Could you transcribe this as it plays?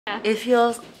It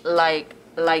feels like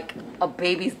a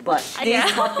baby's butt.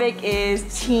 Today's topic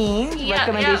is teen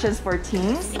recommendations for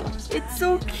teens. It's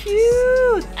so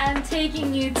cute. I'm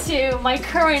taking you to my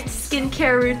current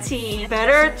skincare routine.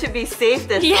 Better to be safe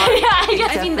than sorry.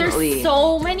 I mean, there's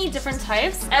so many different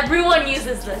types. Everyone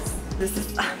uses this. This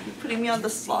is you're putting me on the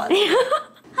spot.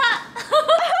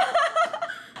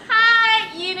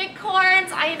 Hi,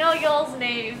 unicorns. I know y'all's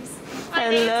names. My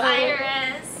name's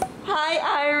Iris. Hi,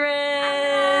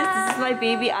 Iris. This is my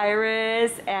baby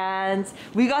Iris, and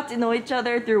we got to know each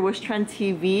other through Wish Trend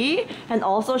TV, and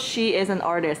also she is an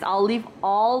artist. I'll leave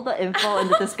all the info in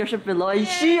the description below. And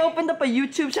she opened up a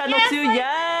YouTube channel too. Like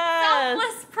yes.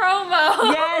 Selfless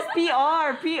promo. Yes,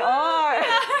 PR.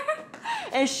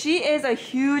 And she is a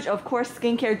huge, of course,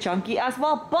 skincare junkie as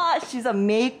well, but she's a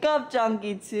makeup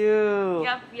junkie too.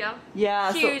 Yep.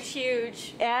 Yeah.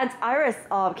 Huge. And Iris,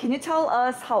 can you tell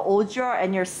us how old you are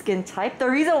and your skin type? The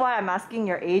reason why I'm asking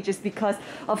your age is because,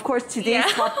 of course, today's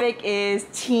topic is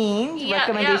teen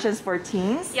recommendations for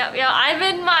teens. Yep. I'm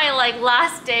in my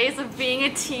last days of being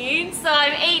a teen, so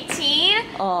I'm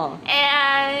 18.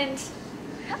 And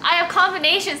I have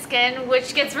combination skin,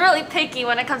 which gets really picky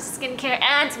when it comes to skincare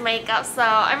and makeup. So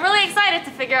I'm really excited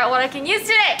to figure out what I can use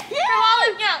today.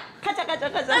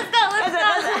 Let's go.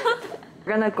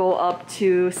 We're gonna go up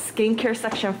to skincare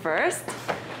section first.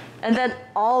 And then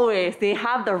always, they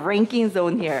have the ranking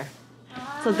zone here.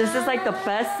 So this is like the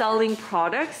best-selling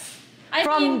products. I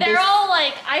mean, they're all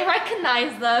I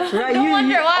recognize them. Right, no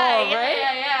wonder why. Right?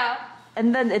 Yeah.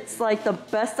 And then it's like the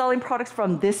best-selling products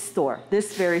from this store,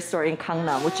 this very store in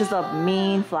Gangnam, which is the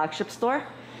main flagship store.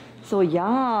 So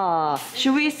yeah,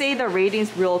 should we say the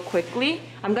ratings real quickly?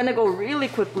 I'm gonna go really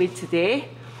quickly today.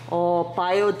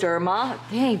 Bioderma.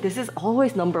 Dang, this is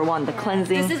always number one, the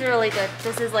cleansing. This is really good.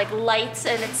 This is light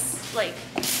and it's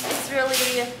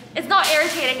it's not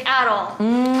irritating at all.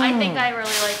 I think I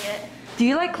really like it. Do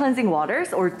you like cleansing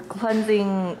waters or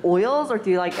cleansing oils, or do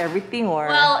you like everything? Or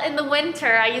well, in the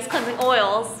winter I use cleansing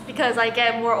oils because I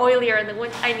get more oilier in the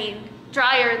winter. I mean,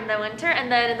 drier in the winter, and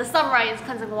then in the summer I use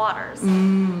cleansing waters.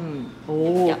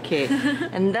 Okay.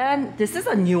 And then this is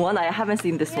a new one. I haven't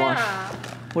seen this one.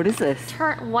 What is this?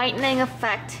 Whitening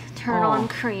effect. Turn on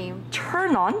cream.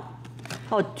 Turn on?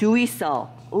 Oh, dewy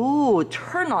cell. Ooh,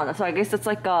 turn on. So I guess it's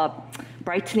like a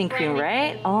brightening cream,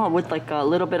 right? Oh, with like a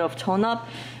little bit of tone up.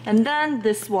 And then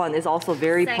this one is also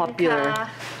very popular.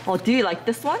 Oh, do you like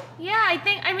this one? Yeah, I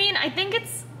think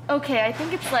it's okay. I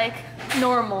think it's like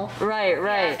normal. Right.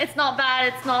 Yeah, it's not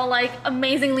bad. It's not like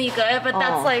amazingly good, but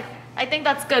that's I think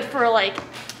that's good for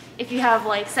if you have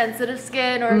sensitive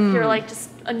skin, or if you're just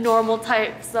a normal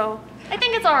type. So I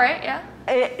think it's alright, yeah.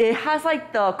 It has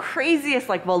the craziest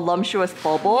voluptuous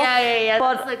bubble. Yeah,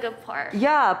 but, that's the good part.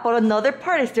 Yeah, but another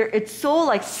part is it's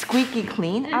so squeaky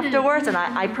clean afterwards, and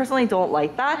I personally don't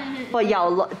like that. But yeah,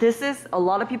 a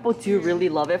lot of people do really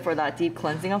love it for that deep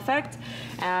cleansing effect.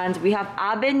 And we have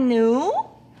AVENE.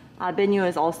 AVENE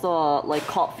is also a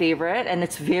cult favorite, and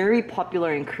it's very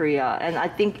popular in Korea, and I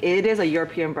think it is a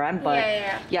European brand, but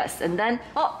yes. And then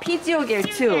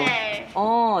PHYSIOGEL too.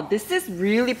 Oh, this is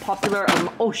really popular.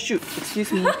 Oh shoot,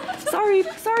 excuse me. sorry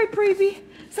baby.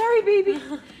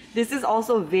 This is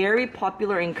also very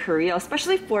popular in Korea,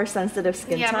 especially for sensitive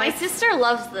skin types. Yeah, my sister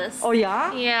loves this. Oh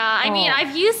yeah? Yeah, I mean,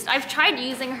 I've tried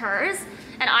using hers,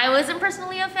 and I wasn't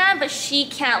personally a fan, but she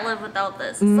can't live without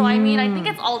this. So I mean, I think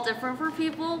it's all different for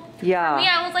people. Yeah. For me,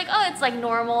 I was like, oh, it's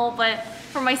normal, but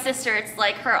for my sister, it's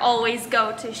her always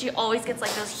go-to. She always gets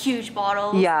those huge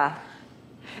bottles. Yeah.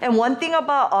 And one thing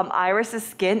about Iris's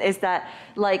skin is that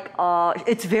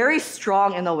it's very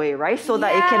strong in a way, right? So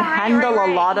that it can handle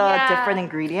a lot of different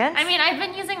ingredients. I mean, I've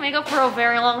been using makeup for a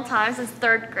very long time, since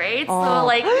 3rd grade. So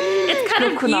it's kind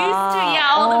of used to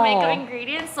all the makeup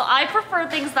ingredients. So I prefer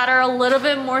things that are a little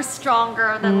bit more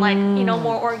stronger than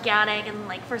more organic and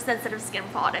for sensitive skin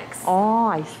products. Oh,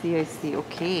 I see.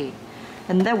 Okay.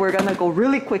 And then we're gonna go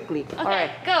really quickly. Okay, alright.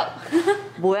 go.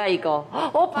 뭐야 이거?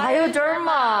 Oh,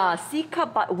 Bioderma.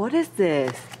 What is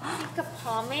this? Cica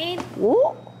pomade.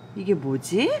 오? 이게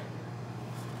뭐지?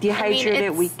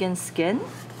 Dehydrated weakened skin?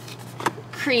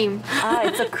 Cream.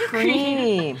 It's a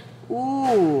cream.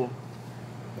 Ooh.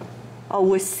 Oh,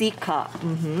 with Cica.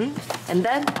 And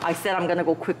then I said I'm gonna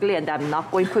go quickly, and I'm not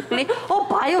going quickly. Oh,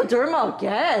 Bioderma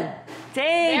again.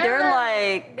 Dang,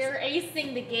 they're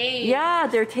acing the game. Yeah,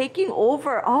 they're taking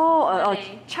over.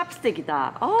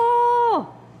 찹스틱이다.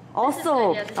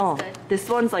 Also, this is good. This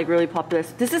one's really popular.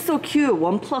 This is so cute.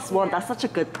 1+1. That's such a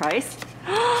good price.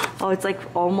 It's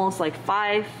almost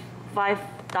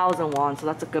 5,000 won. So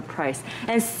that's a good price.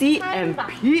 And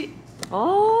CMP.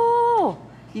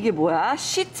 이게 뭐야?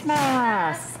 Sheet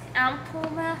mask.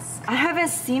 Ampule mask. I haven't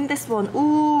seen this one.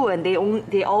 Ooh, and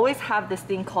they always have this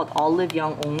thing called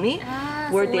oliveyoung only.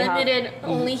 Where so they limited have,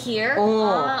 only here?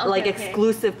 Oh, like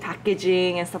exclusive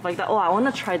packaging and stuff like that. Oh, I want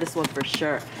to try this one for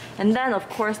sure. And then, of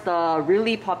course, the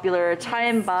really popular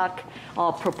Bak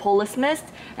Propolis Mist.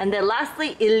 And then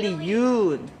lastly,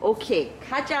 ILLIYOON. Okay,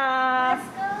 가자! Let's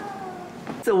go!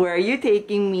 So where are you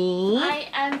taking me? I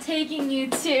am taking you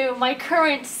to my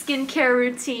current skincare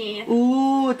routine.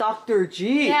 Ooh,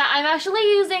 DR.G. Yeah, I'm actually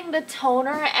using the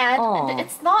toner and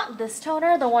it's not this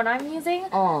toner, the one I'm using.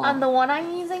 The one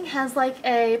I'm using has like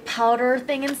a powder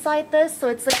thing inside this, so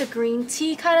it's like a green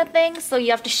tea kind of thing, so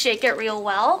you have to shake it real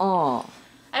well.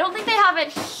 I don't think they have it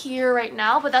here right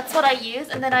now, but that's what I use.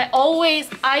 And then I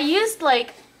used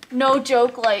like, no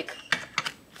joke, like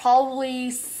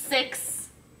probably 6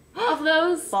 of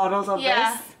those bottles of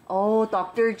this. Oh,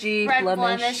 DR.G Red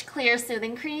Blemish Clear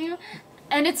Soothing Cream,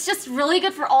 and it's just really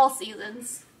good for all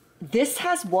seasons. This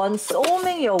has won so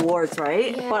many awards,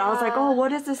 right? Yeah. But I was like, oh,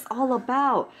 what is this all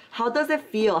about? How does it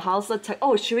feel? How's the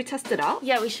oh, should we test it out?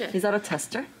 Yeah, we should. Is that a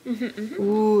tester?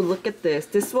 Ooh, look at this.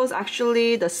 This was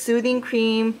actually the soothing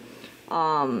cream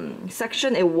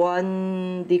section. It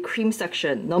won the cream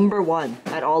section #1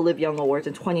 at oliveyoung Awards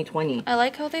in 2020. I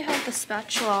like how they have the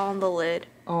spatula on the lid.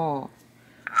 Oh.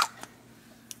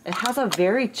 It has a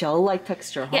very gel-like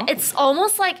texture, huh? Yeah, it's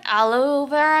almost like aloe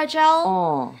vera gel.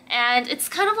 Oh. And it's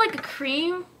kind of like a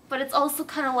cream, but it's also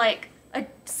kind of like a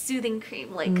soothing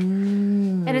cream, like,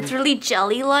 and it's really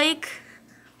jelly-like.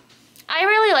 I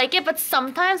really like it, but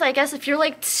sometimes I guess if you're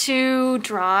like too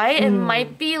dry, it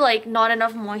might be like not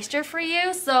enough moisture for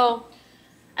you. So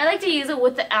I like to use it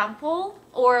with the Ampule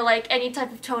or like any type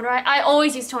of toner. I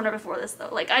always use toner before this though.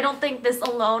 Like I don't think this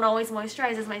alone always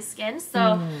moisturizes my skin.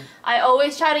 So I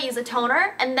always try to use a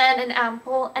toner and then an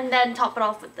Ampule and then top it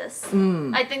off with this.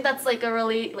 I think that's like a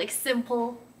really like simple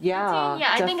routine.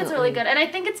 Yeah, I think it's really good. And I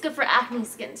think it's good for acne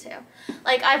skin too.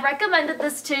 Like I've recommended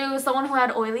this to someone who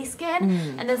had oily skin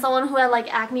and then someone who had like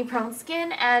acne prone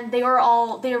skin, and they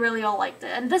really all liked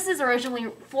it. And this is originally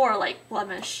for like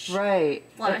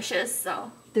blemishes,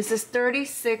 so. This is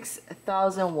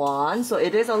 36,000 won, so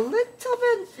it is a little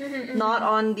bit not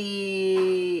on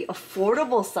the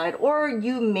affordable side, or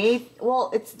you may,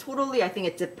 well, it's totally, I think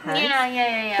it depends.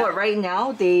 Yeah. But right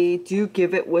now, they do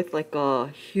give it with like a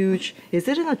huge, is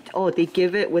it in a, oh, they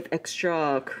give it with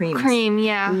extra creams. Cream,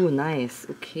 yeah. Ooh, nice,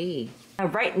 okay.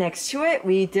 Right next to it,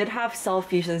 we did have Cell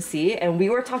Fusion C, and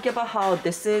we were talking about how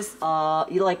this is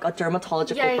like a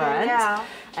dermatological brand. Yeah.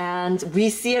 And we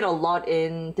see it a lot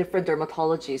in different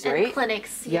dermatologies, right? And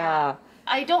clinics, yeah.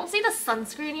 I don't see the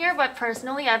sunscreen here, but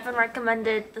personally, I've been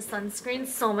recommended the sunscreen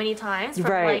so many times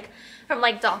from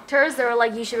like doctors. They were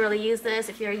like, you should really use this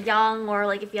if you're young, or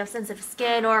like if you have sensitive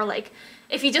skin, or like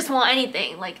if you just want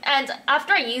anything. Like, and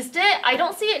after I used it, I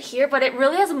don't see it here, but it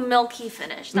really has a milky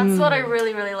finish. That's what I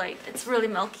really like. It's really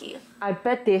milky. I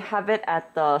bet they have it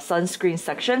at the sunscreen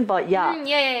section, but yeah.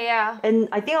 Yeah. And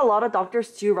I think a lot of doctors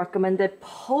do recommend it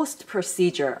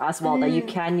post-procedure as well, that you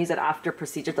can use it after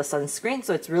procedure, the sunscreen.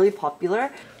 So it's really popular.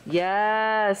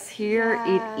 Yes, here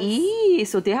it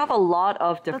is. So they have a lot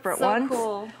of different ones.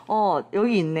 Cool.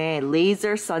 여기 있네.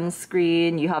 Laser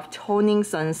sunscreen, you have toning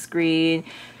sunscreen,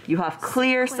 you have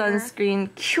clear sunscreen,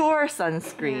 cure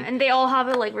sunscreen. Yeah, and they all have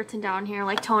it like written down here,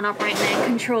 like tone up, brightening,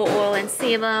 control oil and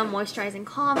sebum, moisturizing,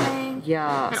 calming.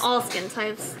 Yeah. And all skin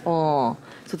types.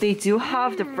 So they do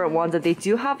have different ones, and they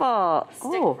do have a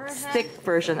stick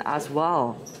version as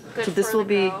well. Good so this will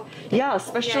be,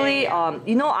 especially,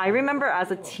 you know, I remember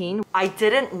as a teen, I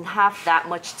didn't have that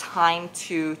much time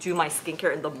to do my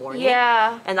skincare in the morning.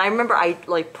 Yeah. And I remember I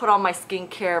like put on my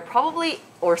skincare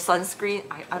or sunscreen.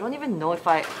 I don't even know if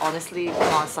I honestly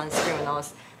put on sunscreen when I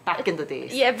was back in the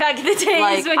days. Yeah, back in the days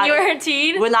like, when you were a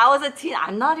teen. When I was a teen,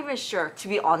 I'm not even sure, to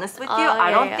be honest with you.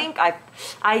 I don't think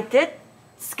I did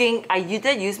you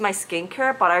did use my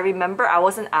skincare, but I remember I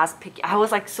wasn't as picky. I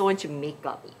was like so into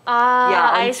makeup.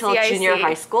 Until junior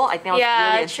high school. I think I was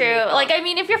really into makeup. Like, I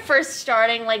mean, if you're first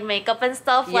starting like makeup and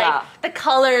stuff, like the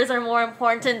colors are more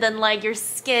important than like your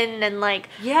skin and like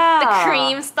the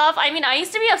cream stuff. I mean, I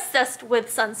used to be obsessed with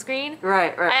sunscreen.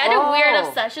 Right. I had a weird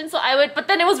obsession, so but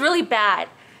then it was really bad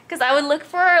because I would look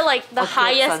for like the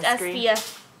highest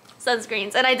SPF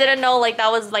sunscreens, and I didn't know like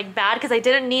that was like bad because I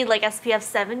didn't need like SPF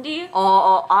 70.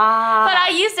 But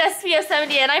I used SPF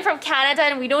 70, and I'm from Canada,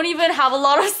 and we don't even have a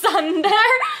lot of sun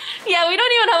there. Yeah, we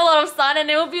don't even have a lot of sun,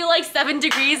 and it will be like 7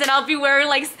 degrees, and I'll be wearing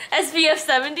like SPF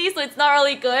 70, so it's not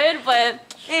really good.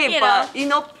 But you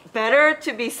know, better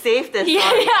to be safe than sorry.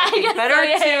 I guess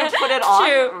Better to put it on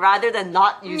True. rather than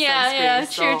not use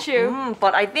sunscreen. Yeah, true.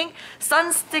 But I think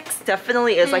Sunsticks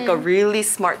definitely is like a really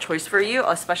smart choice for you,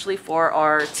 especially for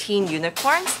our teen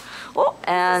unicorns. Oh,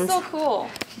 and So cool.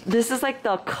 this is like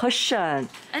the cushion.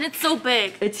 And it's so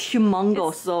big. It's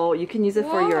humongous, so you can use it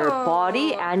for your Whoa.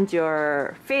 body and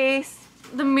your face.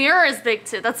 The mirror is big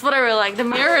too. That's what I really like. The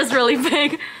mirror is really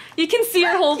big. You can see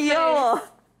your whole face.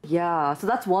 Yeah, so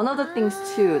that's one of the things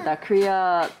too that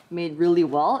Korea made really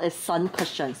well is sun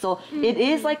cushion. So it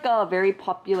is like a very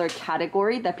popular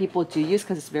category that people do use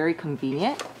because it's very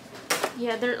convenient.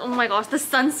 Yeah, oh my gosh, the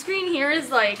sunscreen here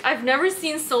is like, I've never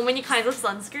seen so many kinds of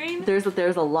sunscreen. There's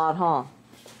a lot, huh?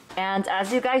 And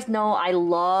as you guys know, I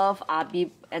love ABIB,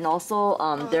 and also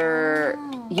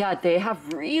they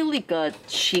have really good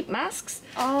sheet masks.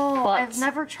 Oh, but I've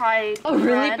never tried. Oh,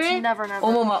 really, that. babe? Never.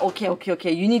 Oh, mama,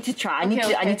 okay. You need to try.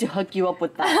 I need to hook you up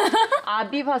with that.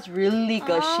 ABIB has really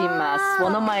good sheet masks.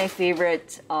 One of my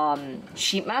favorite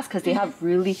sheet masks because they have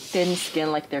really thin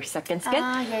skin, like their second skin.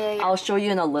 Yeah. I'll show you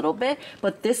in a little bit.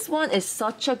 But this one is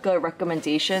such a good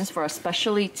recommendations for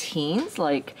especially teens,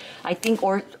 like I think,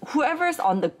 or whoever's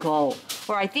on the go.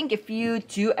 Or I think if you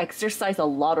do exercise a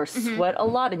lot or sweat a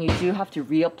lot and you do have to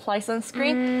reapply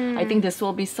sunscreen, I think this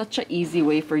will be such an easy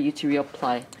way for you to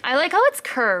reapply. I like how it's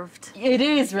curved. It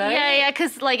is, right? Yeah,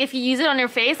 because like if you use it on your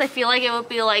face, I feel like it would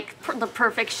be like the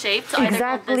perfect shape to either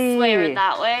go this way or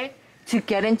that way. To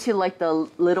get into like the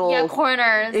little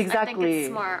corners. Exactly. I think it's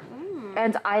smart.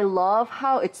 And I love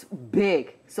how it's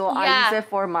big. So I use it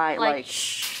for my like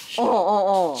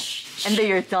and then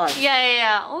you're done.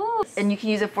 Yeah. Ooh. And you can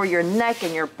use it for your neck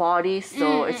and your body,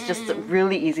 so it's just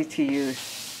really easy to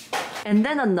use. And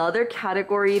then another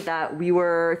category that we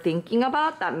were thinking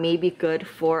about that may be good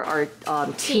for our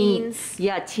teens.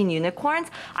 teen unicorns,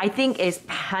 I think is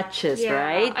patches,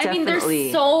 right? I mean,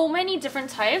 there's so many different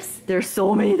types. There's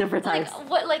so many different types.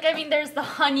 I mean, there's the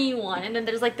honey one, and then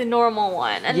there's like the normal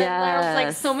one, and then there's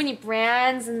like so many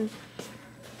brands and.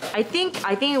 I think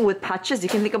with patches, you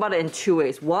can think about it in two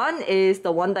ways. One is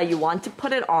the one that you want to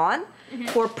put it on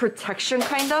for protection,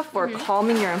 kind of, for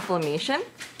calming your inflammation.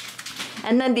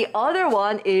 And then the other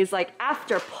one is like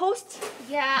after post,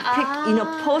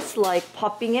 post like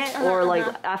popping it or like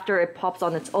after it pops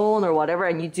on its own or whatever,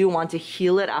 and you do want to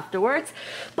heal it afterwards.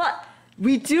 But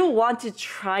we do want to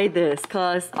try this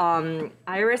because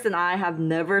Iris and I have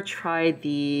never tried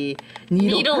the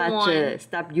needle patches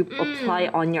that you apply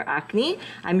on your acne.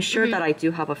 I'm sure that I do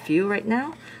have a few right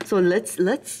now. So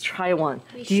let's try one.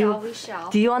 We shall.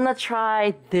 Do you want to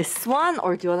try this one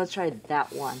or do you want to try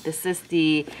that one? This is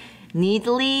the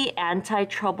Needly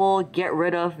Anti-Trouble Get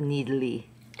Rid of Needly.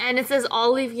 And it says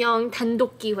oliveyoung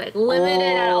단독 기획,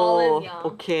 limited at oliveyoung.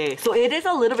 Okay, so it is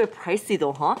a little bit pricey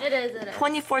though, huh? It is.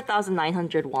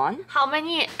 24,900 won. How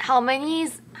many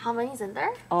is in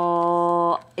there?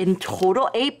 In total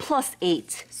 8 plus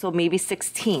 8, so maybe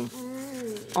 16.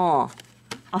 I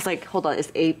was like, hold on,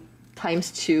 it's 8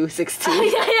 times 2, 16. Yeah.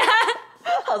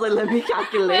 I was like, let me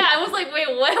calculate. Yeah, I was like, wait,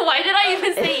 what? Why did I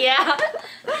even say yeah?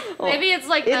 Maybe it's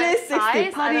like it the is 60.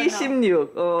 size? I don't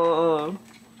know.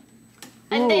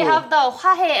 And they have the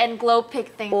화해 and glow pick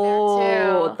thing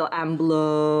there too. The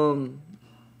emblem.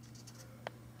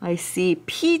 I see.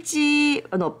 패치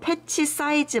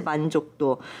사이즈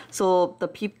만족도. So the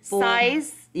people...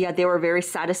 Size? Yeah, they were very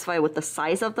satisfied with the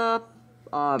size of the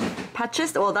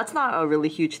patches. Well, that's not a really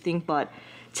huge thing, but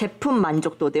제품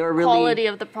만족도. They were really... Quality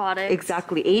of the product.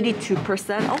 Exactly.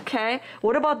 82%. Okay.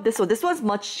 What about this one? This one's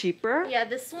much cheaper. Yeah,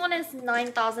 this one is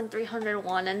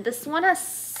 9,301 and this one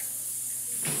has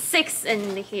 6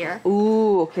 in here.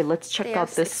 Ooh, okay, let's check out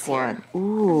this one.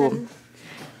 Ooh.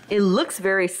 It looks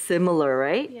very similar,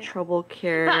 right? Yeah. Trouble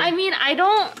Care. But I mean, I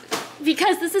don't,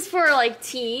 because this is for like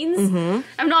teens,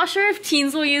 I'm not sure if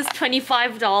teens will use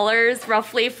 $25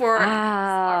 roughly for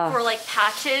like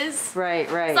patches. Right.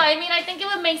 So I mean, I think it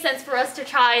would make sense for us to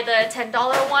try the $10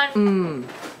 one.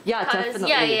 Yeah,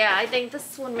 definitely. Yeah, I think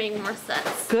this would make more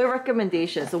sense. Good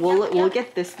recommendation. So we'll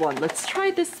get this one. Let's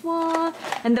try this one.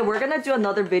 And then we're gonna do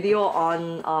another video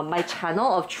on my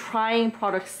channel of trying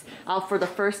products out for the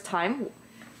first time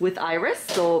with Iris.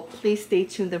 So please stay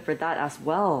tuned in for that as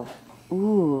well.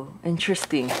 Ooh,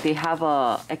 interesting. They have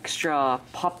a extra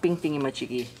popping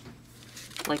thingamajiggy.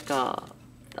 Like a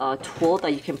tool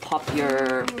that you can pop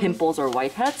your pimples or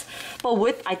whiteheads. But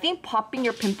with, I think, popping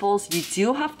your pimples, you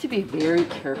do have to be very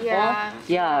careful.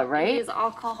 Yeah, right? Use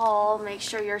alcohol, make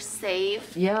sure you're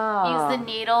safe. Yeah. Use the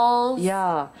needles.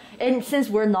 Yeah. And since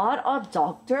we're not a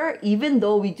doctor, even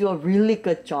though we do a really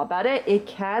good job at it, it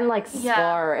can like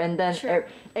scar and then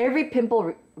every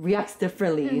pimple reacts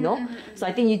differently, you know? So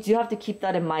I think you do have to keep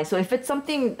that in mind. So if it's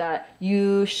something that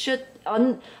you should,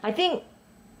 I think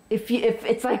if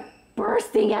it's like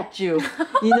bursting at you,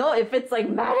 you know, if it's like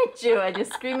mad at you and you're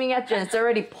screaming at you and it's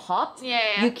already popped,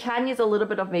 you can use a little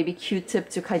bit of maybe Q-tip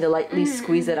to kind of lightly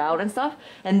squeeze it out and stuff,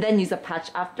 and then use a patch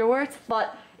afterwards.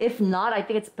 But if not, I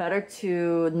think it's better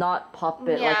to not pop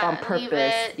it like on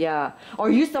purpose. Yeah. Or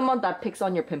are you someone that picks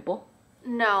on your pimple?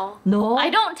 No. No? I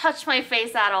don't touch my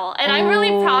face at all. And I'm really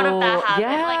proud of that habit.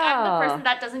 Like, I'm the person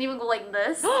that doesn't even go like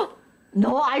this.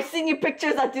 No, I've seen you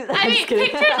pictures that do that. I mean,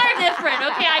 pictures are different,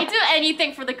 okay? I do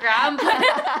anything for the gram, but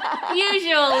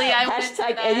usually I wouldn't do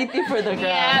that. Anything for the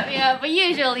gram. Yeah, but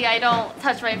usually I don't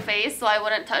touch my face, so I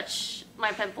wouldn't touch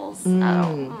my pimples at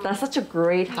all. That's such a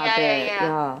great habit.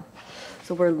 Yeah.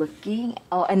 So we're looking.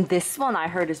 Oh, and this one I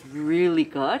heard is really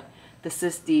good. This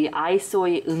is the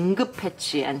ISOI 응급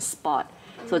패치 and spot.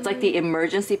 So it's like the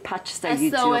emergency patches that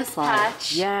you do apply.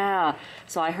 Patch. Yeah.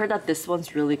 So I heard that this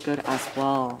one's really good as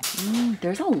well.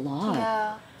 There's a lot.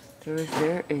 Yeah.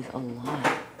 There is a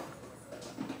lot.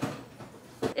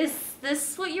 Is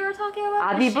this what you were talking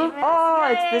about? ABIB? Oh,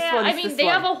 it's this one. I mean, they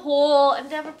have a whole, and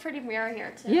they have a pretty mirror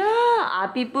here too. Yeah,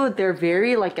 ABIB, they're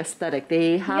very like aesthetic.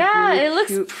 They have really it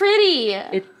looks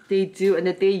pretty. They do, and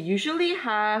they usually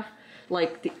have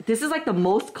like this is like the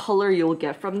most color you'll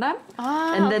get from them.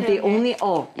 And then they only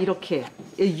이렇게.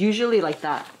 It's usually like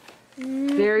that.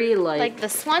 Very like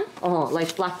this one?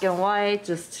 Like black and white,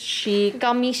 just chic.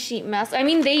 Gummy sheet mask. I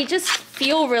mean, they just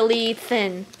feel really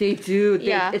thin. They do.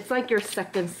 It's like your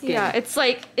second skin. Yeah, it's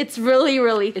like, it's really,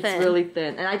 really thin. It's really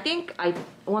thin. And I think I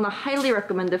want to highly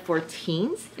recommend it for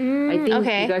teens. I think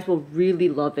you guys will really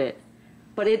love it.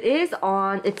 But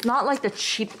it's not like the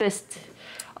cheapest,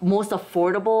 most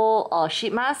affordable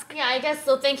sheet mask. Yeah, I guess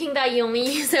so, thinking that you only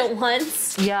use it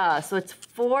once. Yeah, so it's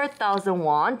 4,000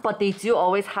 won, but they do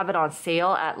always have it on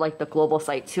sale at like the global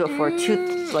site too for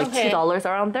 $2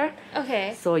 around there.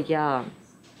 Okay. So yeah.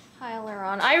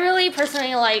 Hyaluron. I really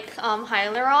personally like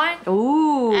hyaluron.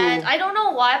 Ooh. And I don't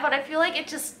know why, but I feel like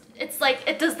it's like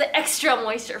it does the extra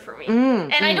moisture for me.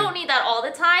 And I don't need that all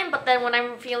the time, but then when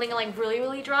I'm feeling like really,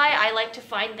 really dry, I like to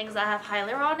find things that have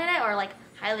hyaluron in it or like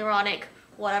hyaluronic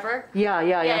whatever.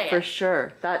 Yeah, for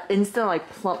sure. That instant like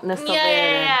plumpness of it.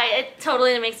 Yeah, it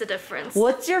totally makes a difference.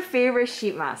 What's your favorite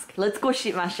sheet mask? Let's go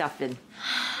sheet mask shopping.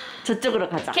 저쪽으로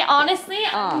가자. Okay, honestly,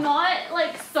 I'm not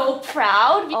like so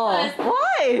proud because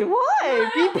why?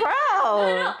 Be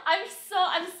proud. No,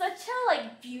 I'm such a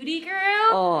like beauty guru,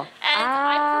 and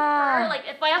I prefer like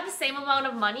if I have the same amount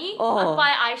of money, I'll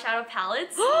buy eyeshadow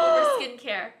palettes over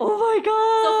skincare. Oh my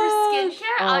god! So for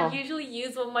skincare, I'll usually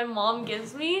use what my mom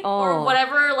gives me or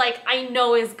whatever like I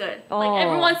know is good. Like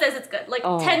everyone says it's good. Like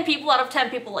 10 people out of 10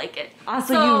 people like it.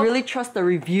 So you really trust the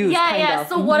reviews? Yeah.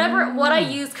 So what I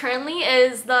use currently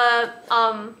is the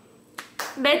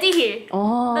Mediheal.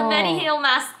 The Mediheal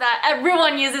mask that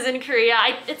everyone uses in Korea.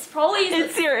 It's probably...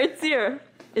 It's here.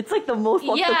 It's like the most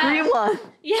the green one.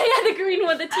 Yeah, the green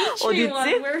one, the tea tree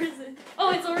one. Where is it?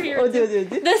 Oh, it's over here.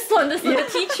 This one, the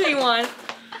tea tree one.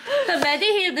 The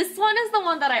Mediheal, this one is the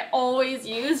one that I always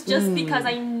use just because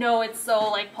I know it's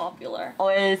so like popular.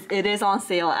 It is on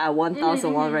sale at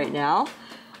 1,000 won right now.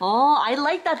 I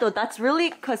like that though. That's really,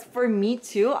 because for me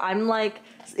too, I'm like,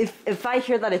 if I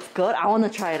hear that it's good, I want to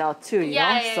try it out too, you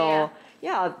know? So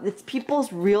it's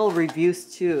people's real reviews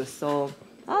too. So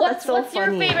that's so what's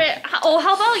funny. Your favorite?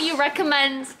 How about you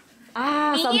recommend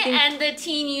me something... and the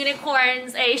Teen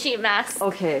Unicorns a sheet mask?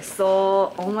 Okay,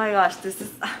 so oh my gosh, this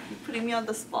is you're putting me on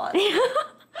the spot.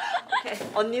 Okay,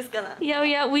 Onni's gonna.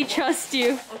 Yeah, we trust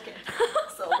you. Okay,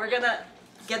 so we're gonna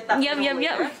get that.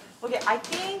 Yep. Okay, I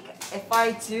think if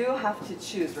I do have to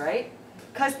choose, right?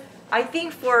 Because I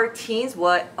think for teens,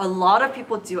 what a lot of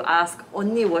people do ask,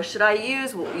 Onni, what should I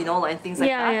use? You know, and things like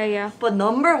that. Yeah. But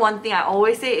number one thing I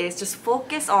always say is just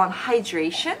focus on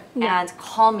hydration and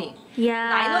calming. Yeah.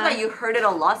 Now, I know that you heard it a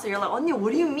lot, so you're like, Onni,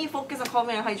 what do you mean focus on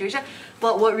calming and hydration?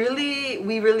 But what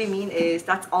we really mean is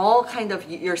that's all kind of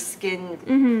your skin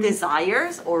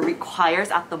desires or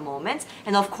requires at the moment.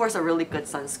 And of course, a really good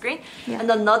sunscreen. Yeah.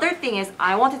 And another thing is,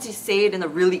 I wanted to say it in a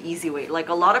really easy way. Like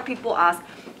a lot of people ask,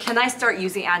 can I start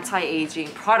using anti-aging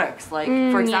products? Like,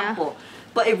 for example,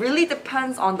 but it really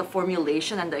depends on the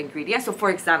formulation and the ingredients. So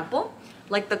for example,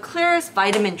 like the Clearest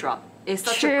Vitamin Drop. is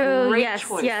such a great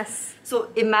choice. Yes. So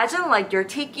imagine like you're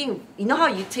taking, you know how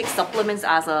you take supplements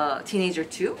as a teenager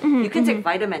too? You can take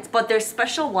vitamins, but there's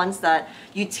special ones that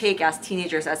you take as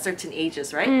teenagers at certain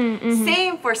ages, right?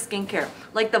 Same for skincare.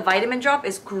 Like the vitamin drop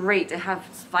is great. It has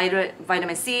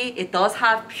vitamin C. It does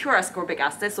have pure ascorbic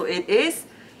acid. So it is,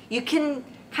 you can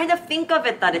kind of think of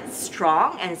it that it's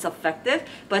strong and it's effective,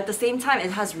 but at the same time,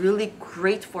 it has really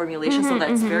great formulation so that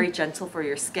it's very gentle for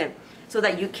your skin. So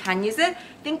that you can use it.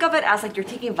 Think of it as like you're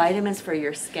taking vitamins for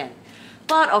your skin.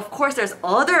 But of course, there's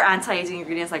other anti-aging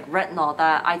ingredients like retinol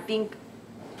that I think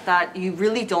that you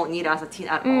really don't need as a teen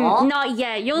at all. Not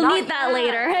yet. You'll need that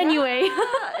later anyway.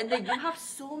 And then you have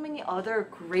so many other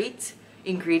great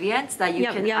ingredients that you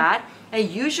can add. And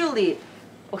usually,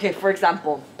 okay, for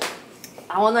example,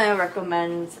 I want to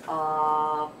recommend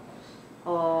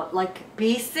like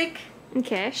basic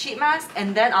sheet mask,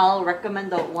 and then I'll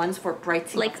recommend the ones for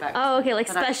brightening effect. Oh, okay, like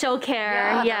special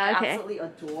care. I absolutely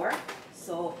adore.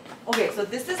 So, okay, so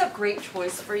this is a great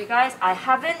choice for you guys. I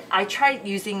haven't tried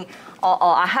using,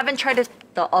 I haven't tried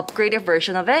the upgraded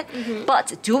version of it,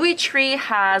 but DEWY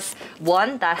has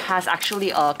one that has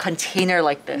actually a container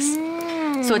like this.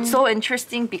 So it's so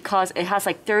interesting because it has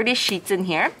like 30 sheets in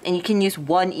here and you can use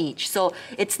one each. So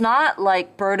it's not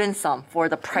like burdensome for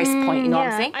the price point, you know what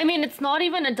I'm saying? I mean, it's not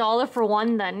even $1 for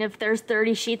one then if there's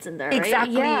 30 sheets in there, right?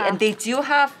 Exactly. And they do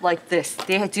have like this.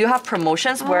 They do have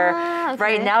promotions where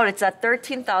right now it's at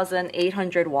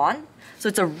 13,800 won. So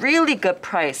it's a really good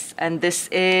price. And this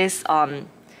is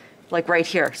like right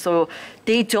here. So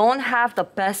they don't have the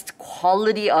best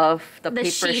quality of the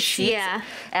paper sheets.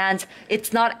 And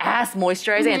it's not as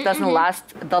moisturizing. It doesn't last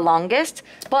the longest,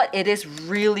 but it is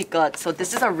really good. So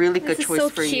this is a really good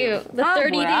choice for you. This is so cute. The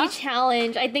 30-day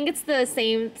challenge. I think it's the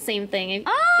same thing. If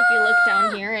you look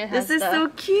down here, it has this is so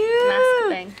cute. Mask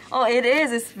thing. Oh, it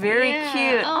is. It's very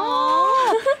cute.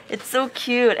 Oh, it's so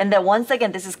cute. And then once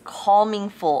again, this is calming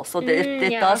full. So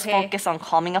it does focus on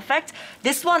calming effect.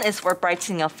 This one is for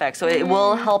brightening effect. So it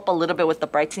will help a little bit with the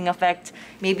brightening effect,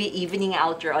 maybe evening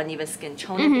out your uneven skin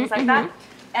tone and things like that.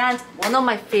 And one of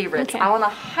my favorites, I want to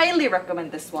highly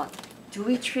recommend this one.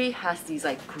 DEWY has these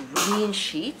like green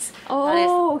sheets. That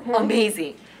is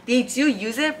amazing. They do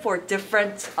use it for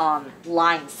different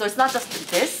lines. So it's not just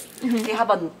this. They have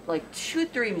like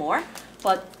 2-3 more.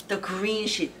 But the green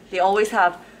sheet, they always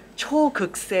have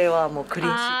초극세와 뭐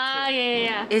green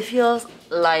sheet. It feels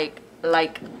like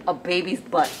a baby's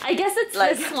butt. I guess it's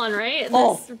like, this one, right?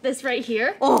 This right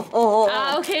here?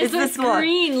 Okay, it's so it's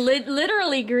green,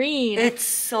 literally green. It's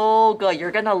so good. You're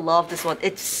gonna love this one.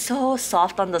 It's so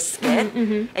soft on the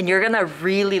skin, and you're gonna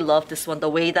really love this one, the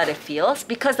way that it feels,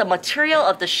 because the material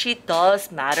of the sheet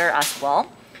does matter as well.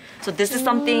 So this is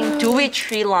something,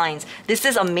 DEWY lines. This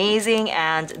is amazing,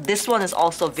 and this one is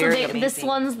also very amazing. This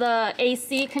one's the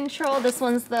AC control, this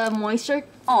one's the moisture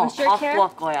care.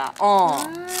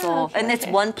 And it's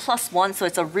 1+1, so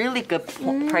it's a really good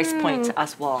price point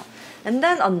as well. And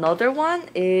then another one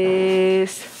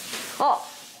is,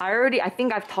 I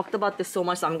think I've talked about this so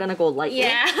much, so I'm gonna go lightly.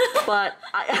 But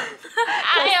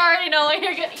I already know what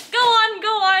you're gonna go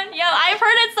on. Yeah, I've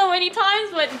heard it so many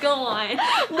times, but go on.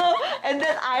 No, and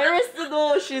then Iris,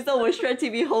 she's a Wish Red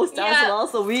TV host as well,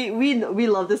 so we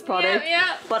love this product.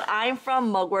 But I'm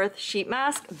from Mugworth Sheet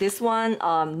Mask. This one,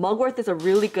 Mugworth is a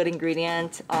really good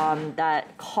ingredient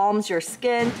that calms your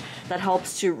skin, that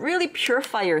helps to really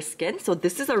purify your skin. So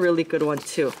this is a really good one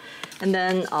too. And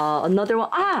then another one.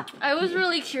 I was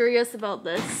really curious about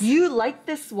this. You like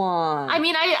this one. I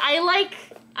mean,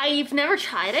 I've never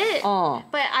tried it,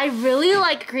 but I really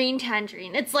like green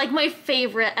tangerine. It's like my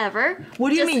favorite ever.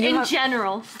 What do you mean? In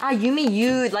general. You mean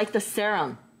you like the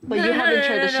serum, but you haven't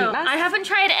tried the sheet mask? I haven't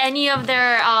tried any of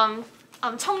their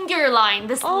청귤 line,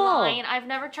 this line. I've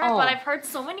never tried, but I've heard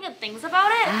so many good things about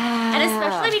it. And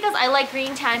especially because I like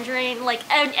green tangerine, like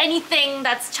anything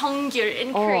that's 청귤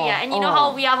in Korea. And you know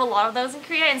how we have a lot of those in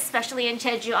Korea, and especially in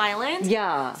Jeju Island.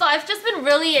 So I've just been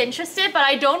really interested, but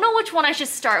I don't know which one I should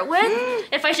start with.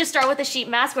 If I should start with the sheet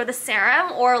mask or the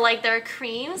serum or like their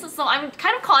creams. So I'm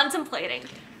kind of contemplating.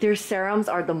 Their serums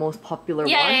are the most popular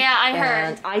one. I heard.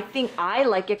 And I think I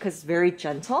like it because it's very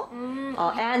gentle.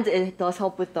 And it does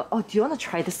help with the... do you want to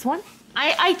try this one?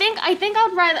 I think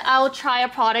I'll try a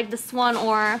product, this one,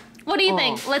 or... What do you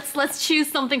think? Let's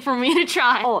choose something for me to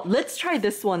try. Let's try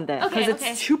this one then. Because it's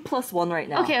 2+1 right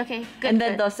now. Okay. Good. And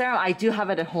then the serum, I do have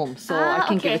it at home. So I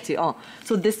can give it to you.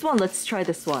 So this one, let's try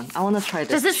this one. I want to try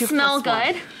this. Does it smell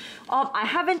good? I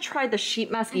haven't tried the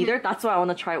sheet mask either. That's why I want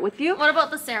to try it with you. What about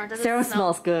the serum? Does serum it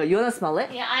smell? Smells good. You want to smell it?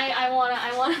 Yeah, I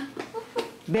want to.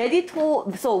 Medi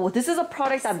told, so this is a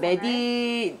product that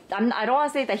Medi, I don't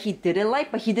want to say that he didn't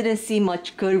like, but he didn't see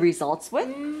much good results with,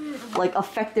 like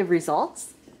effective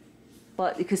results.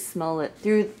 But you could smell it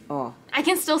through, I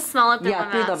can still smell it through the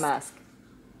mask. through the mask.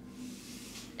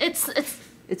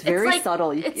 It's very like,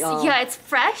 subtle. Yeah, it's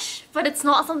fresh, but it's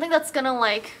not something that's gonna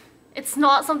like, it's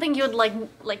not something you would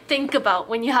like think about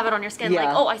when you have it on your skin.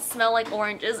 Like, oh, I smell like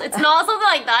oranges. It's not something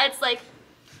like that. It's like,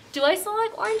 do I smell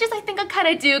like oranges? I think I kind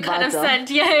of do kind of scent.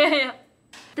 Yeah.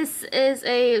 This is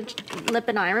a lip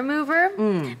and eye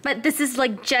remover, but this is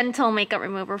like gentle makeup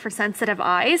remover for sensitive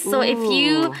eyes. So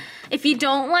if you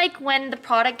don't like when the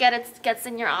product gets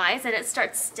in your eyes and it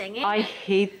starts stinging. I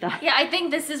hate that. Yeah, I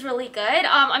think this is really good.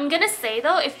 I'm gonna say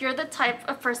though, if you're the type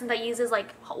of person that uses like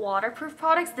waterproof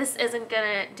products, this isn't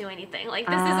gonna do anything. Like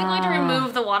this isn't going to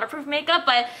remove the waterproof makeup,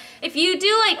 but if you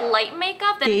do like light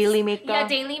makeup, then daily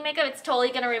makeup, it's totally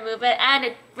gonna remove it, and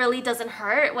it really doesn't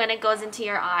hurt when it goes into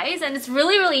your eyes, and it's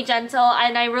really gentle,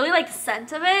 and I really like the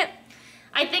scent of it.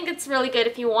 I think it's really good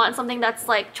if you want something that's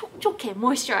like 촉촉해,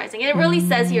 moisturizing. And it really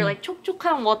says here like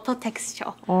촉촉한 water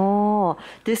texture. Oh,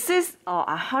 this is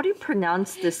how do you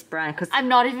pronounce this brand? Because I'm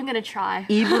not even gonna try.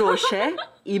 Ibroche.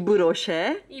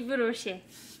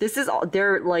 This is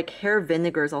their like hair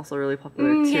vinegar is also really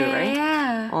popular too, right?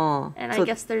 Yeah. Oh, and I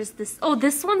guess there's this. Oh,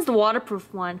 this one's the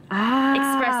waterproof one.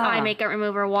 Express Eye Makeup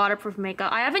Remover waterproof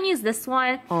makeup. I haven't used this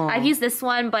one. I've used this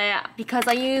one, but because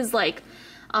I use like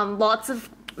lots of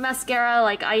mascara,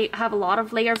 like I have a lot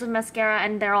of layers of mascara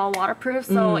and they're all waterproof,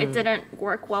 so it didn't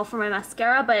work well for my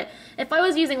mascara. But if I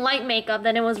was using light makeup,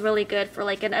 then it was really good for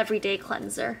like an everyday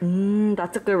cleanser.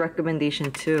 That's a good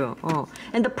recommendation too.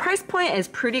 And the price point is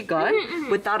pretty good.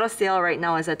 Without a sale right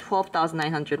now is at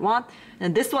 12,900 won,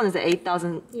 and this one is at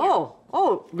 8,000.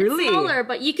 Oh, really? It's smaller,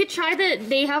 but you could try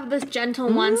they have this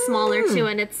gentle one, smaller too,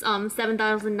 and it's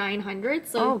 7,900.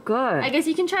 So good. I guess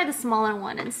you can try the smaller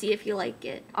one and see if you like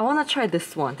it. I want to try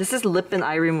this one. This is lip and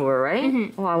eye remover,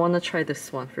 right? Oh, I want to try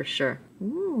this one for sure.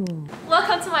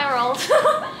 Welcome to my world.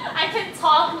 I can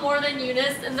talk more than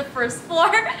Eunice in the first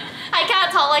floor. I can't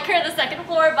talk like her in the second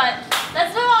floor, but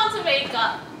let's move on to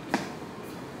makeup.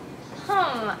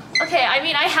 Okay, I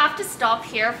mean, I have to stop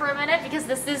here for a minute because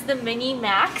this is the Mini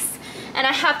Max. And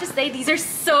I have to say, these are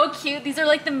so cute. These are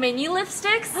like the mini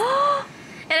lipsticks.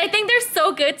 And I think they're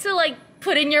so good to like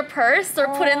put in your purse or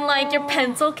put in like your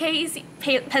pencil case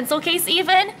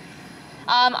even.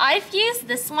 I've used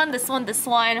this one.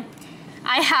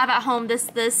 I have at home this.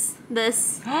 This.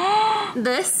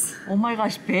 Oh my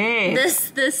gosh, babe.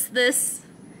 This.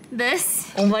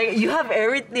 Oh my, you have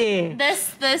everything.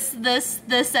 This,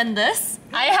 and this.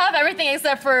 I have everything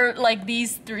except for like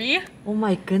these three. Oh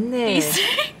my goodness. These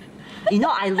three. You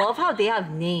know, I love how they have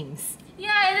names.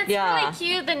 Yeah, and it's really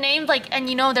cute. The names, like, and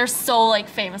you know, they're so like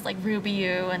famous, like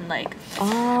RubyYou and like.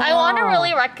 I want to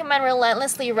really recommend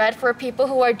Relentlessly Red for people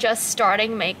who are just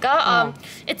starting makeup.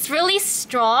 It's really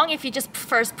strong if you just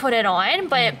first put it on,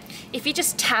 but if you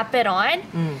just tap it on,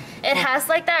 it has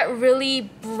like that really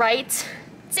bright.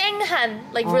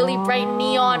 Like really bright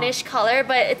neonish color,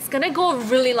 but it's gonna go a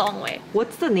really long way.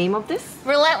 What's the name of this?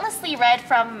 Relentlessly Red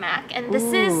from MAC, and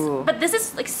this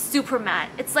is like super matte.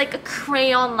 It's like a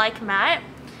crayon-like matte.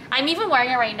 I'm even wearing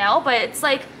it right now, but it's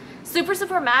like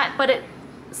super matte, but it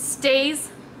stays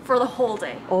for the whole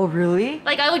day. Oh, really?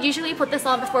 Like I would usually put this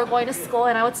on before going to school,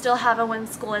 and I would still have it when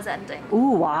school is ending.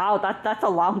 Ooh, wow, that's a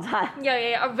long time.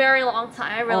 Yeah, a very long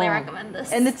time. I really recommend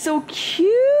this. And it's so cute.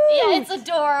 Yeah, it's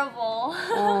adorable.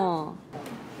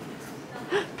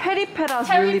 Peri-Pera's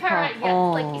really popular. Yeah,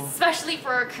 like especially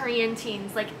for Korean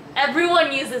teens. Like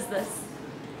everyone uses this.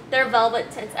 They're velvet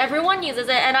tints. Everyone uses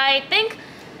it, and I think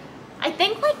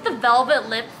like the velvet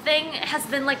lip thing has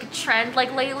been like a trend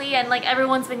like lately, and like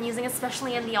everyone's been using it,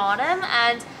 especially in the autumn.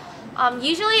 And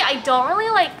usually I don't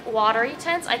really like watery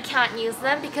tints. I can't use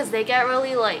them because they get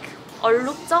really like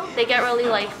얼룩정. They get really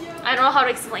like, I don't know how to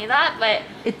explain that, but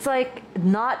it's like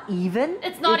not even.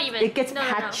 It's not even. It gets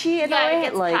patchy in a way. Yeah, it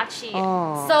gets like, patchy.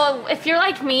 So if you're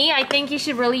like me, I think you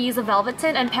should really use a velvet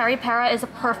tint, and Peri-Pera is a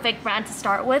perfect brand to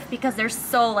start with because they're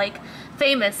so like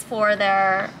famous for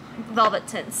their velvet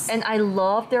tints. And I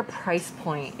love their price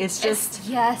point. It's just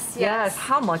yes.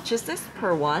 How much is this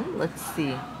per one? Let's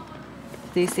see.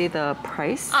 They say the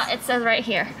price. It says right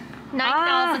here.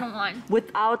 9,000 won.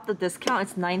 Without the discount,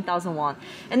 it's 9,000 won.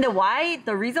 And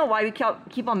the reason why we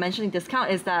keep on mentioning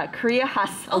discount is that Korea has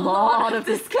a lot of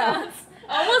discounts.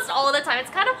 Almost all the time. It's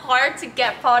kind of hard to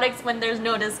get products when there's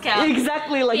no discount.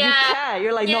 Exactly, like you can't.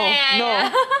 You're like, no.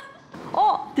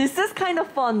 Oh, this is kind of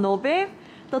fun, no babe?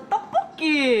 The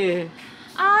tteokbokki.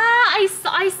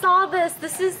 I saw this.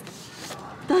 This is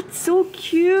that's so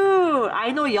cute.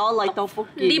 I know y'all like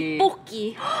떡볶이.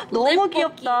 립볶이. 너무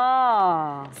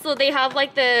귀엽다. So they have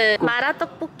like the 마라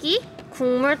떡볶이,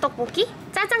 국물 떡볶이,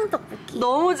 짜장 떡볶이.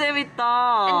 너무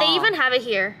재밌다. And they even have it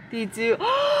here. Did you?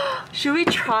 Should we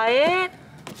try it?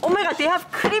 Oh my god, they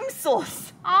have cream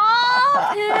sauce.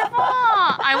 Oh,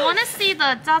 대박! I want to see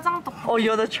the 짜장 떡볶이. Oh,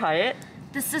 you wanna try it?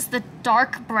 This is the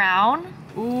dark brown.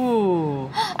 Ooh.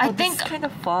 I this think is kind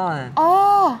of fun.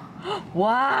 Oh,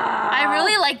 Wow. I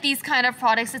really like these kind of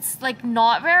products. It's like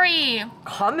not very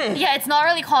common. Yeah, it's not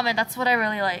really common. That's what I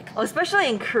really like. Especially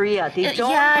in Korea, they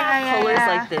don't have colors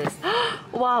like this.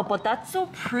 Wow, but that's so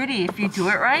pretty if you do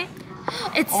it right.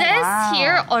 It says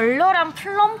here 얼얼한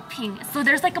plumping. So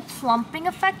there's like a plumping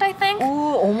effect, I think.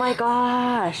 Oh my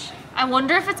gosh. I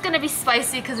wonder if it's gonna be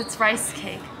spicy because it's rice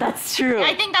cake. That's true.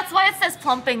 I think that's why it says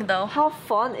plumping though. How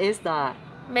fun is that?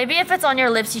 Maybe if it's on your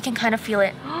lips, you can kind of feel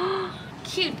it.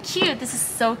 Cute, cute. This is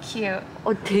so cute.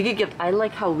 Oh, 되게 귀엽. I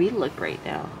like how we look right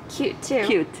now. Cute too.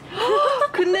 Cute.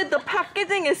 근데 the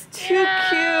packaging is too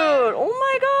cute. Oh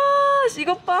my gosh,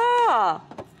 이거 봐.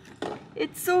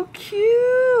 It's so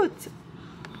cute.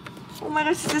 Oh my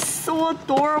gosh, this is so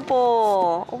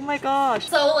adorable. Oh my gosh.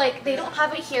 So like they don't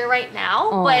have it here right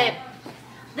now, but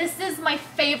this is my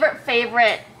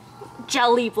favorite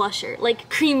jelly blusher, like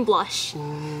cream blush.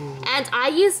 And I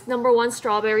use #1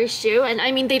 strawberry shoe, and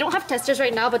I mean they don't have testers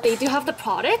right now, but they do have the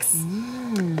products.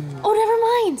 Oh, never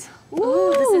mind.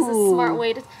 Ooh, this is a smart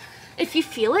way to. If you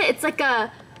feel it, it's like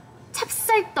a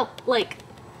찹쌀떡, like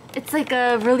it's like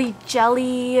a really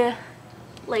jelly,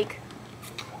 like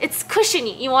it's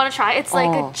cushiony. You want to try it? It's like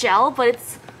a gel, but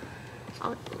it's.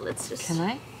 Let's just. Can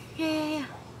I? Yeah.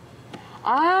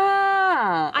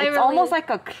 It's almost like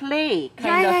a clay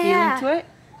kind of feeling to it.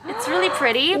 It's really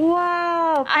pretty.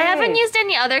 Wow. I haven't used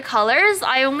any other colors.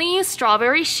 I only use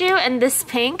strawberry shoe and this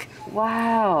pink.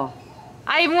 Wow.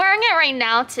 I'm wearing it right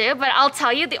now too, but I'll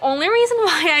tell you the only reason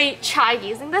why I tried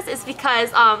using this is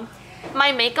because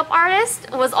my makeup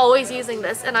artist was always using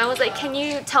this, and I was like, can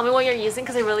you tell me what you're using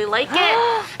because I really like it.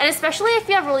 And especially if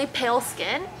you have really pale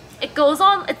skin, it goes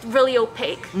on, it's really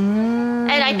opaque. And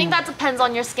I think that depends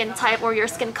on your skin type or your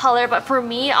skin color, but for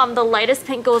me, the lightest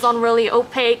pink goes on really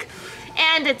opaque.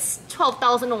 And it's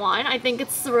 12,000 won. I think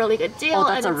it's a really good deal. Oh,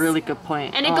 that's a really good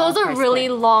point. And it goes a really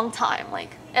long time.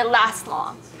 Like, it lasts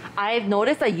long. I've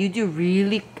noticed that you do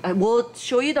really... We'll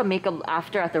show you the makeup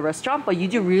after at the restaurant, but you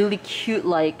do really cute,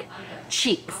 like,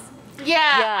 cheeks. Yeah,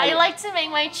 I like to make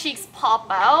my cheeks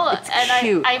pop out. It's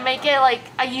cute. I make it like...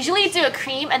 I usually do a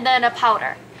cream and then a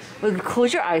powder. Well,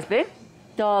 close your eyes, babe.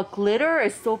 The glitter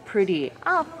is so pretty.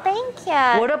 Oh, thank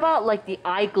you. What about like the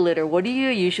eye glitter? What do you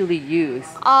usually use?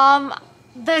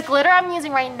 The glitter I'm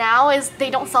using right now is they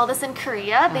don't sell this in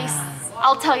Korea.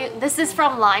 I'll tell you, this is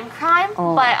from Lime Crime,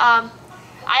 but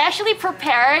I actually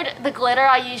prepared the glitter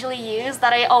I usually use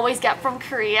that I always get from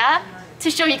Korea to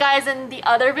show you guys in the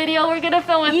other video we're gonna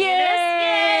film with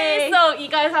Yay! So you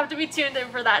guys have to be tuned in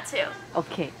for that too.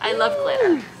 Okay. I love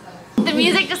glitter. The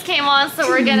music just came on, so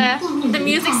we're gonna, the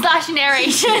music /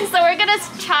 narration, so we're gonna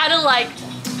try to like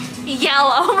yell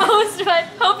almost, but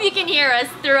hope you can hear us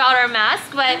throughout our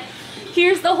mask. But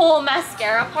here's the whole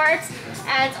mascara part,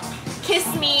 and Kiss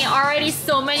Me, already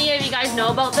so many of you guys know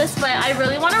about this, but I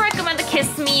really want to recommend the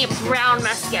Kiss Me Brown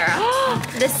Mascara.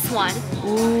 This one.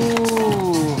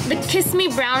 Ooh. The Kiss Me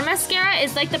Brown Mascara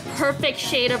is like the perfect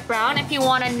shade of brown if you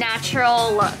want a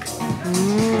natural look.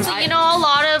 So you know, a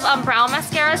lot of brown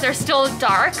mascaras, they're still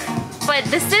dark, but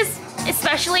this is,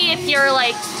 especially if you're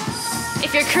like,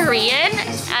 if you're Korean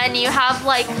and you have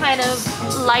like kind of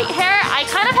light hair. I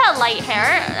kind of have light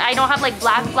hair. I don't have like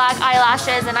black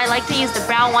eyelashes, and I like to use the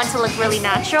brown one to look really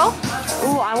natural.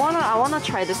 Ooh, I wanna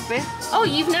try this bit. Oh,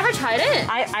 you've never tried it?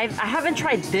 I haven't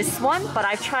tried this one, but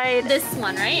I've tried this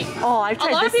one, right? Oh, I've tried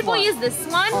this one. A lot of people use this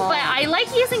one, but I like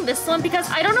using this one because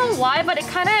I don't know why, but it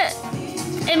kind of,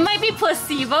 it might be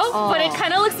placebo, but it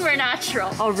kind of looks more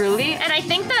natural. Oh, really? And I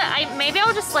think that maybe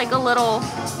I'll just like a little.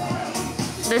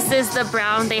 This is the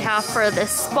brown they have for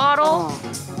this bottle.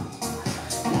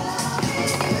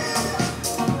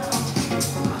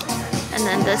 And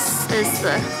then this is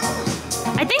the,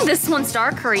 I think this one's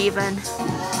darker even.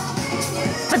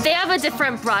 But they have a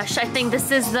different brush. I think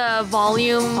this is the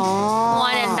volume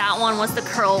one, and that one was the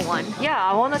curl one. Yeah,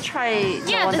 I want to try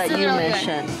the one that you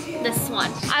mentioned. This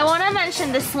one. I want to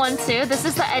mention this one too. This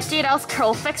is the Edge's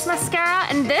Curl Fix Mascara,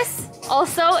 and this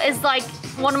also is like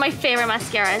one of my favorite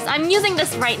mascaras. I'm using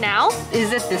this right now.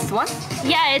 Is it this one?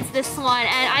 Yeah, it's this one.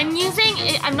 And I'm using,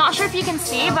 I'm not sure if you can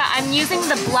see, but I'm using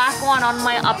the black one on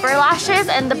my upper lashes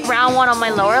and the brown one on my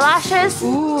lower lashes.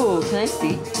 Ooh, can I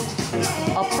see?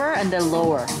 Upper and then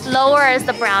lower? Lower is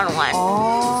the brown one.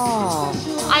 Oh.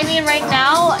 I mean, right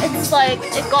now it's like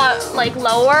it got like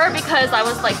lower because I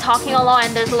was like talking a lot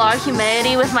and there's a lot of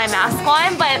humidity with my mask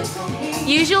on, but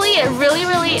usually it really,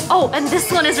 oh, and this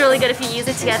one is really good if you use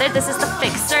it together. This is the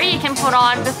fixer you can put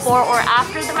on before or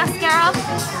after the mascara.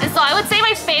 And so I would say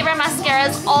my favorite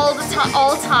mascaras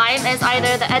all time is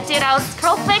either the DR's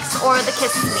Curl Fix or the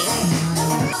Kiss Me.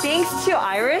 Thanks to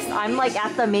Iris, I'm like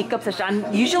at the makeup session.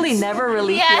 I'm usually never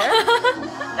really here.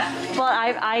 But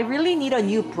I really need a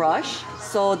new brush.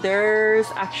 So there's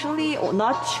actually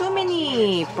not too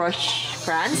many brush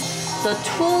brands. The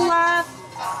Tool Lab,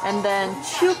 and then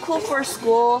Too Cool for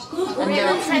School. And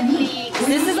Real Technique.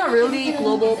 This is a really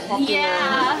global popular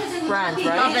brand,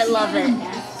 right? Love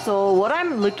it. So what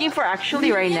I'm looking for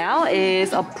actually right now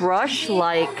is a brush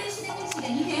like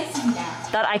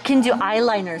that I can do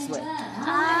eyeliners with.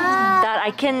 That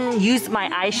I can use my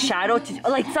eyeshadow to,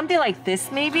 like something like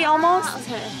this maybe almost.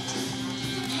 Okay.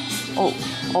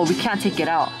 Oh, we can't take it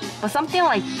out. But something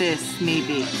like this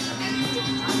maybe.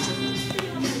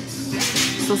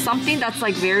 So something that's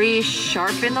like very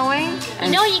sharp in a way.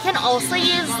 You know, you can also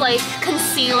use like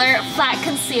concealer, flat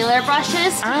concealer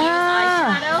brushes to use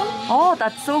eyeshadow. Oh,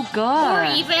 that's so good. Or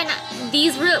even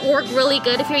these work really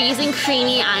good if you're using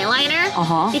creamy eyeliner.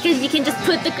 Because you can just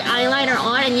put the eyeliner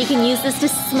on and you can use this to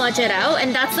smudge it out.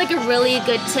 And that's like a really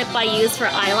good tip I use for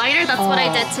eyeliner. That's what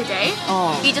I did today.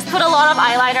 You just put a lot of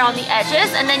eyeliner on the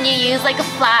edges and then you use like a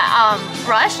flat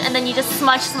brush and then you just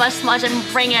smudge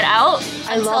and bring it out.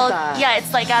 I love that. Yeah,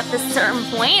 it's like at this certain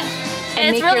point.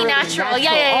 And it's really natural.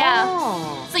 Yeah.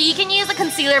 Oh. So you can use a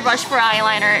concealer brush for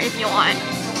eyeliner if you want.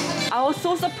 I was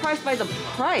so surprised by the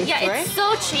price, Yeah, right? it's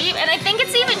so cheap. And I think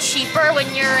it's even cheaper when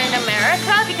you're in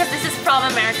America because this is from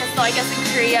America. So I guess in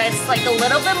Korea it's like a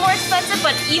little bit more expensive.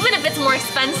 But even if it's more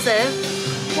expensive.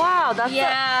 Wow, that's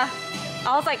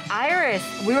I was like, Iris,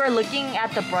 we were looking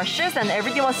at the brushes and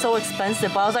everything was so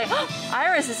expensive. But I was like, oh,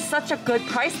 Iris, this is such a good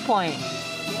price point.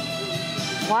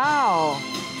 Wow.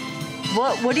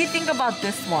 What do you think about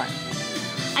this one?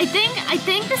 I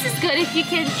think this is good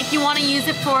if you want to use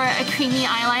it for a creamy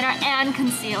eyeliner and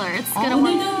concealer. It's gonna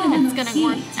work. It's gonna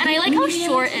work. And I like how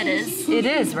short it is. It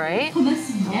is, right?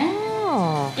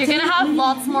 Oh. You're gonna have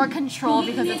lots more control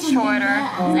because it's shorter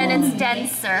and it's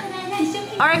denser.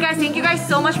 Alright guys, thank you guys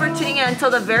so much for tuning in until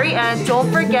the very end.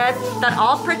 Don't forget that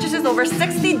all purchases over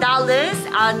 $60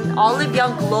 on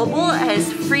OliveYoung Global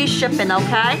is free shipping,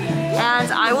 okay?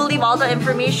 And I will leave all the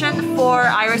information for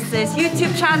Iris's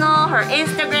YouTube channel, her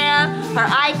Instagram, her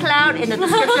iCloud in the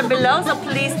description below, so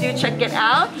please do check it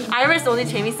out. Iris, 오늘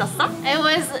재밌었어? It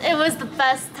was the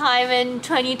best time in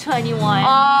 2021.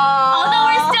 Although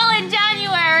we're still in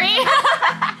January.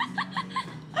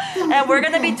 And we're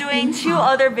gonna be doing 2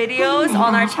 other videos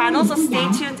on our channel, so stay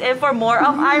tuned in for more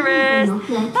of Iris.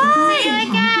 Bye! See you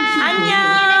again! 안녕!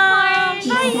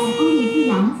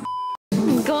 Bye!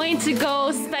 Going to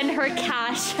go spend her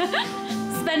cash.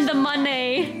 Spend the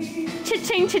money.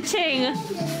 Cha-ching, cha-ching.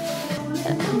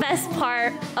 Best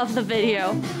part of the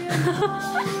video.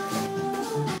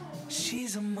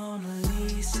 She's a Mona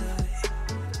Lisa.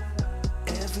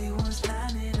 Everyone's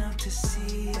lining up to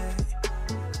see her.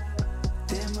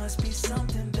 There must be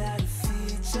something about her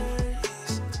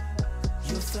features.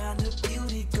 You'll find her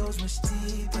beauty goes much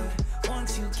deeper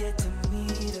once you get to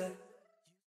meet her.